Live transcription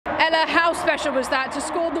Ella, how special was that to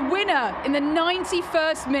score the winner in the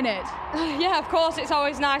 91st minute? Yeah, of course, it's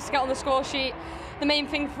always nice to get on the score sheet. The main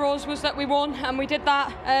thing for us was that we won, and we did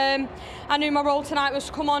that. I knew my role tonight was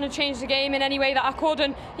to come on and change the game in any way that I could,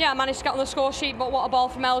 and yeah, I managed to get on the score sheet, but what a ball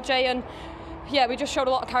from LJ, and yeah, we just showed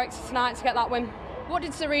a lot of character tonight to get that win. What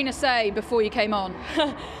did Serena say before you came on?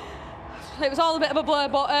 It was all a bit of a blur,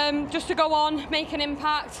 but just to go on, make an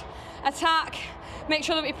impact, attack, make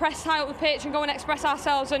sure that we press high up the pitch and go and express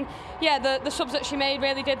ourselves, and yeah, the subs that she made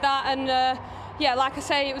really did that, and yeah, like I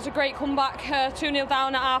say, it was a great comeback, 2-0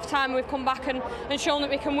 down at half-time. We've come back and shown that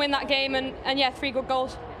we can win that game, and yeah, 3 good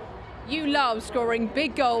goals. You love scoring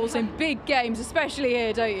big goals in big games, especially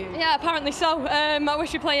here, don't you? Yeah, apparently so. I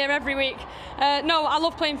wish we play here every week. No, I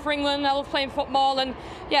love playing for England, I love playing football, and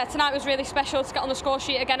yeah, tonight was really special to get on the score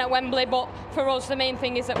sheet again at Wembley, but for us, the main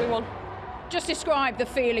thing is that we won. Just describe the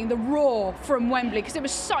feeling, the roar from Wembley, because it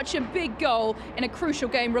was such a big goal in a crucial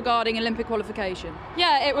game regarding Olympic qualification.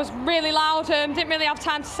 Yeah, it was really loud. Didn't really have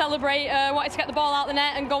time to celebrate. Wanted to get the ball out the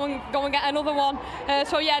net and go and get another one.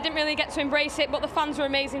 So yeah, I didn't really get to embrace it. But the fans were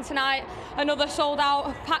amazing tonight. Another sold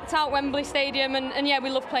out, packed out Wembley Stadium, and yeah, we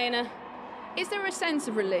love playing here. Is there a sense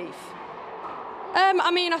of relief?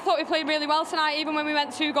 I mean, I thought we played really well tonight. Even when we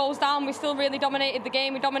went 2 goals down, we still really dominated the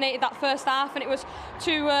game. We dominated that first half, and it was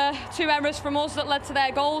two errors from us that led to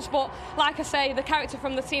their goals. But like I say, the character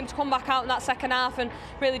from the team to come back out in that second half and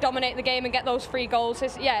really dominate the game and get those 3 goals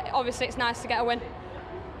is, yeah, obviously it's nice to get a win.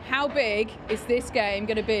 How big is this game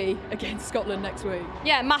going to be against Scotland next week?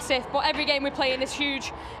 Yeah, massive, but every game we play in is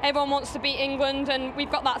huge. Everyone wants to beat England, and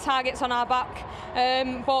we've got that targets on our back.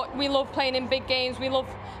 But we love playing in big games. We love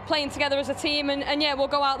playing together as a team, and yeah, we'll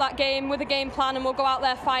go out that game with a game plan, and we'll go out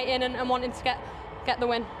there fighting and wanting to get the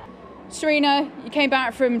win. Serena, you came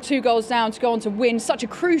back from 2 goals down to go on to win such a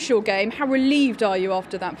crucial game. How relieved are you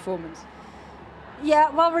after that performance?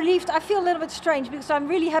 Yeah, well, relieved. I feel a little bit strange because I'm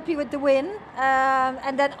really happy with the win.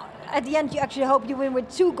 And then at the end, you actually hope you win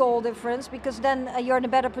with 2 goal difference, because then you're in a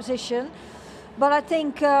better position. But I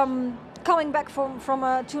think coming back from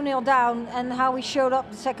a 2-0 down and how we showed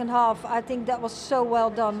up the second half, I think that was so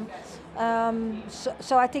well done.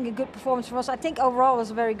 So I think a good performance from us. I think overall it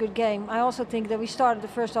was a very good game. I also think that we started the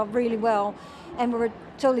first half really well and we were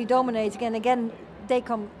totally dominating. And again, they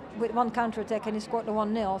come with 1 counter-attack and they scored the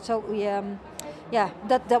 1-0. So we, yeah,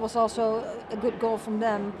 that was also a good goal from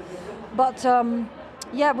them. But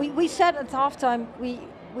yeah, we said at halftime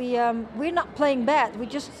we're not playing bad. We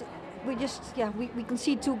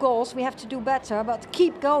concede 2 goals. We have to do better, but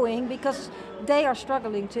keep going because they are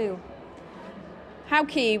struggling too. How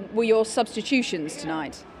key were your substitutions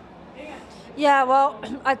tonight? Yeah, well,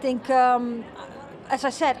 I think as I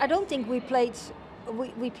said, I don't think we played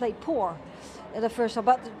poor the first half,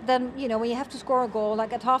 but then, you know, when you have to score a goal,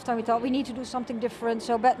 like at halftime we thought we need to do something different,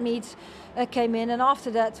 so Bad Meat came in, and after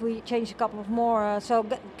that we changed a couple of more, so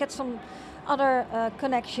get some other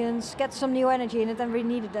connections, get some new energy in it, and we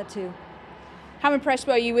needed that too. How impressed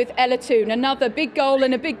were you with Ella Toon? Another big goal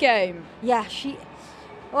in a big game. Yeah,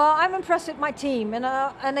 well, I'm impressed with my team,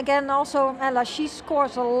 and again also Ella. She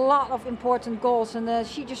scores a lot of important goals, and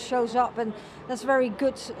she just shows up, and that's very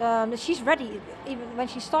good. She's ready, even when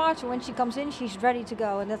she starts or when she comes in, she's ready to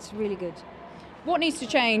go, and that's really good. What needs to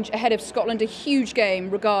change ahead of Scotland? A huge game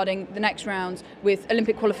regarding the next rounds with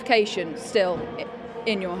Olympic qualification still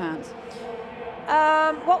in your hands.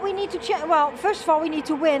 What we need to change, well, first of all we need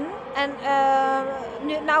to win, and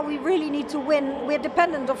now we really need to win. We're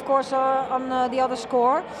dependent, of course, on the other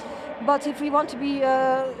score, but if we want to be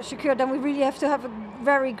secure, then we really have to have a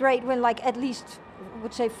very great win, like at least, I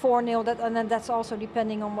would say 4-0, and then that's also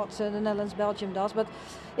depending on what the Netherlands-Belgium does. But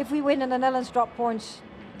if we win and the Netherlands drop points,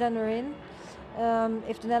 then we're in.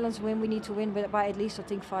 If the Netherlands win, we need to win by at least, I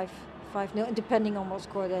think, 5-0, depending on what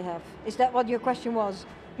score they have. Is that what your question was?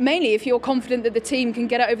 Mainly if you're confident that the team can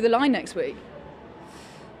get it over the line next week.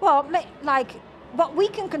 Well, like, what we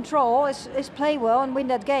can control is play well and win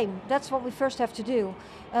that game. That's what we first have to do.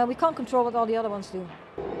 We can't control what all the other ones do.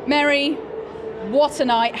 Mary, what a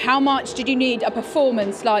night. How much did you need a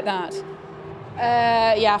performance like that?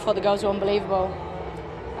 Yeah, I thought the goals were unbelievable.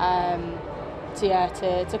 So yeah,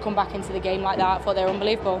 to come back into the game like that, I thought they were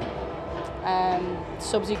unbelievable.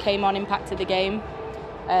 Subs who came on impacted the game.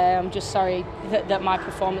 I'm just sorry that my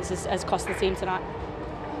performance has cost the team tonight.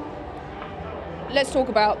 Let's talk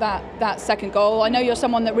about that second goal. I know you're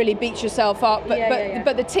someone that really beats yourself up,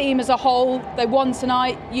 but the team as a whole, they won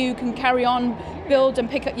tonight. You can carry on, build and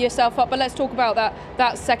pick yourself up. But let's talk about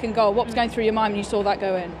that second goal. What was going through your mind when you saw that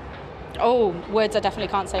go in? Oh, words I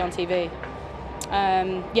definitely can't say on TV.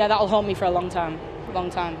 Yeah, that'll haunt me for a long time.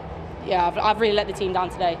 Yeah, I've really let the team down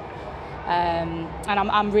today. And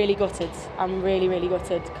I'm really gutted. I'm really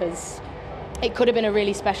gutted because it could have been a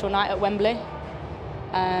really special night at Wembley.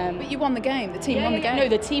 But you won the game. The team won the game. No,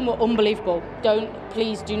 the team were unbelievable.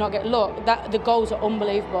 Please do not look. The goals are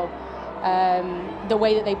unbelievable. The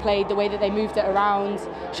way that they played, the way that they moved it around,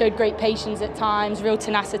 showed great patience at times, real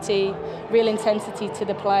tenacity, real intensity to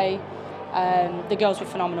the play. The girls were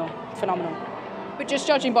phenomenal. But just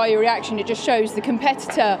judging by your reaction, it just shows the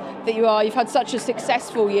competitor that you are. You've had such a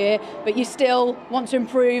successful year, but you still want to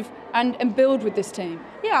improve and build with this team.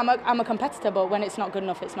 Yeah, I'm a competitor, but when it's not good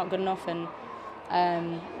enough, it's not good enough. And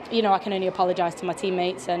I can only apologise to my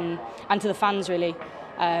teammates and to the fans, really.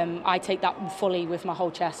 I take that fully with my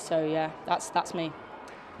whole chest, so yeah, that's me.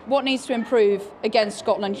 What needs to improve against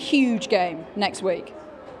Scotland? Huge game next week.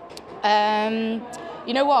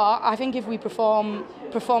 You know what? I think if we perform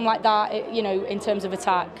like that, in terms of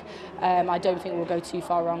attack, I don't think we'll go too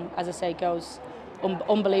far wrong. As I say, girls,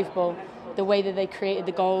 unbelievable. The way that they created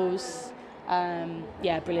the goals,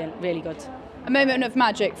 brilliant, really good. A moment of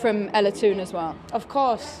magic from Ella Toon as well. Of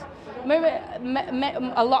course,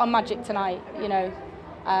 a lot of magic tonight,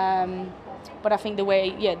 but I think the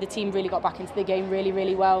way, the team really got back into the game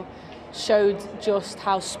really well, showed just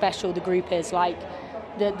how special the group is. Like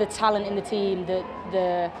the talent in the team,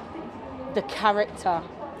 the character,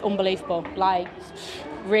 unbelievable. Like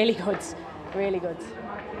really good.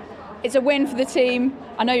 It's a win for the team.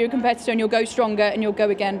 I know you're a competitor and you'll go stronger and you'll go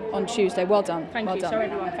again on Tuesday. Well done. Thank you. Sorry,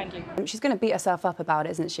 everyone. Thank you. She's going to beat herself up about it,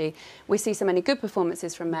 isn't she? We see so many good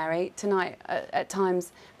performances from Mary. Tonight, at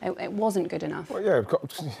times, it wasn't good enough. Well, yeah,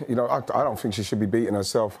 I don't think she should be beating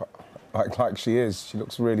herself like she is. She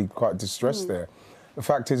looks really quite distressed there. The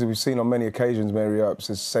fact is, we've seen on many occasions Mary Earps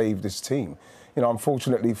has saved this team.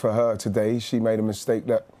 Unfortunately for her today, she made a mistake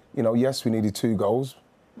that, yes, we needed 2 goals.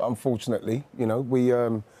 But unfortunately,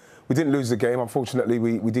 we didn't lose the game. Unfortunately,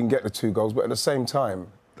 we didn't get the 2 goals. But at the same time,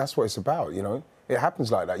 that's what it's about, It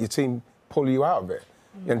happens like that. Your team pull you out of it.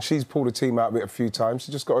 And she's pulled the team out of it a few times.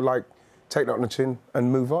 She just got to, take that on the chin and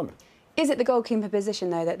move on. Is it the goalkeeper position,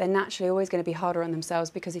 though, that they're naturally always going to be harder on themselves?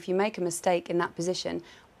 Because if you make a mistake in that position,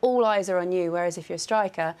 all eyes are on you, whereas if you're a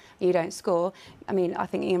striker, you don't score. I mean, I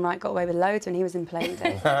think Ian Wright got away with loads when he was in playing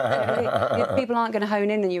day. People aren't going to hone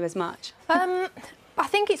in on you as much. I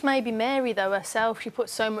think it's maybe Mary, though, herself. She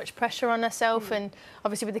puts so much pressure on herself, and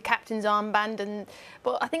obviously with the captain's armband.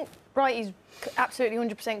 But I think Wright is absolutely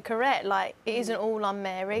 100% correct. Like, it isn't all on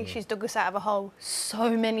Mary. She's dug us out of a hole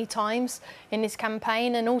so many times in this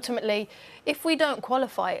campaign. And ultimately, if we don't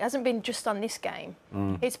qualify, it hasn't been just on this game.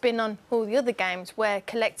 It's been on all the other games where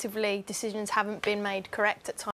collectively decisions haven't been made correct at times.